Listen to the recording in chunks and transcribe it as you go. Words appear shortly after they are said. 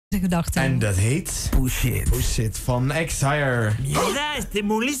gedachten. En dat heet Push It. Push It van Exired. Mira, este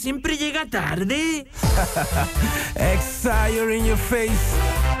Muli siempre llega tarde. Exired in your face.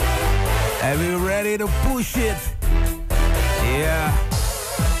 And we're ready to push it. Yeah.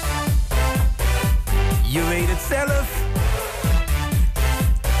 You made it self.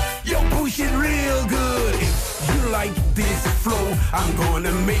 Yo, push it real good. If you like this flow, I'm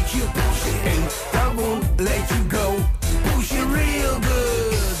gonna make you push it. And I won't let you go. Push it real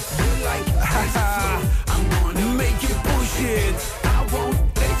good. You like this flow, I'm gonna make you push it. I won't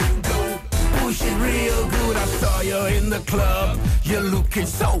let you go. Push it real good. I saw you in the club. You're looking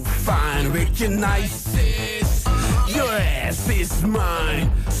so fine with your nice sis. Your ass is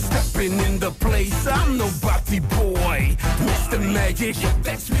mine. Stepping in the place, I'm nobody boy. Mr. Magic,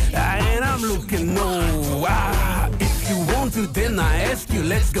 that's me. And I'm looking, no. If you want to, then I ask you,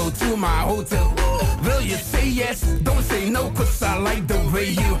 let's go to my hotel. Will you say yes? Don't say no, cause I like the way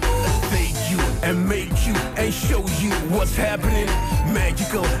you fake you and make you and show you what's happening.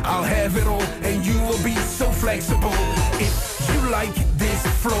 Magical, I'll have it all, and you will be so flexible. If you like this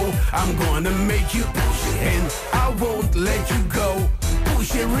flow, I'm gonna make you push it, and I won't let you go.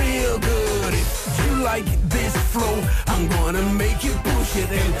 Push it real good. If you like this flow, I'm gonna make you push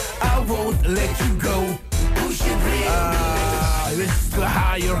it, and I won't let you go. Push it real good. This is the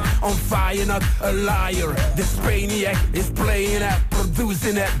higher, on fire, not a liar. This maniac is playing at,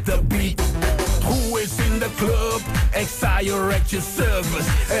 producing at the beat. Who is in the club? Exired at your service.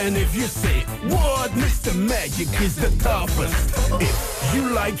 And if you say, what, Mr. Magic is the toughest. If you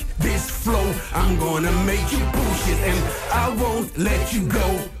like this flow, I'm gonna make you push it, and I won't let you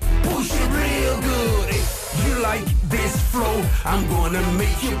go. Push it real good. If you like this flow, I'm gonna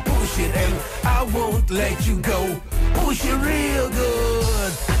make you push it, and I won't let you go. Push it real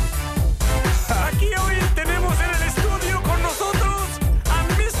good. Aquí hoy tenemos en el estudio con nosotros a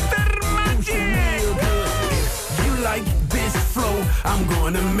Mr. Magic. If you like this flow, I'm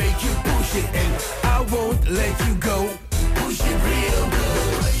gonna make you push it, and I won't let you go. Push it real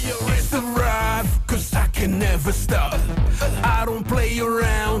good. It's a ride, cause I can never stop. I don't play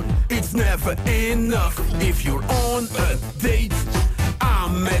around, it's never enough. If you're on a date,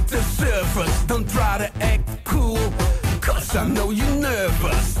 I'm at the surface. Don't try to act cool, cause I know you're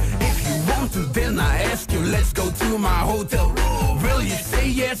nervous. If you want to, then I ask you, let's go to my hotel room. Will you say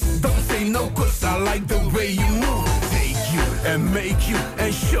yes? Don't say no, cause I like the way you move. Take you and make you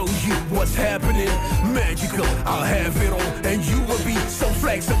and show you what's happening. Magical, I'll have it all, and you will be so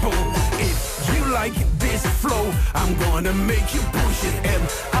flexible. If you like this flow, I'm gonna make you push it, and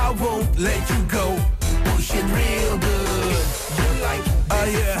I won't let you go. Push it real good. You like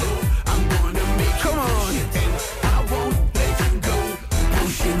this flow, I'm gonna make you push it, and I won't let you go.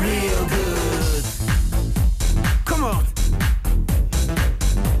 Push it real good. Come on.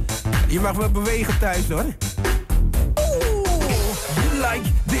 Je mag wel bewegen thuis, hoor. You like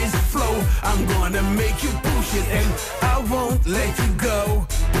this flow, I'm gonna make you push it, and I won't let you go.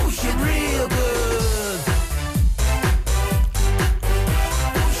 Push it real good.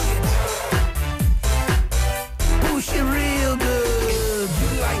 Push it real good. You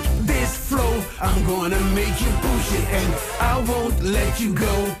like this flow, I'm gonna make you push it, and I won't let you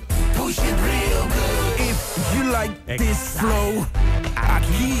go. Push it real good. If you like this flow,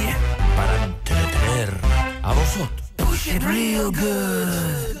 aquí Para entretener a vosotros. push it real good.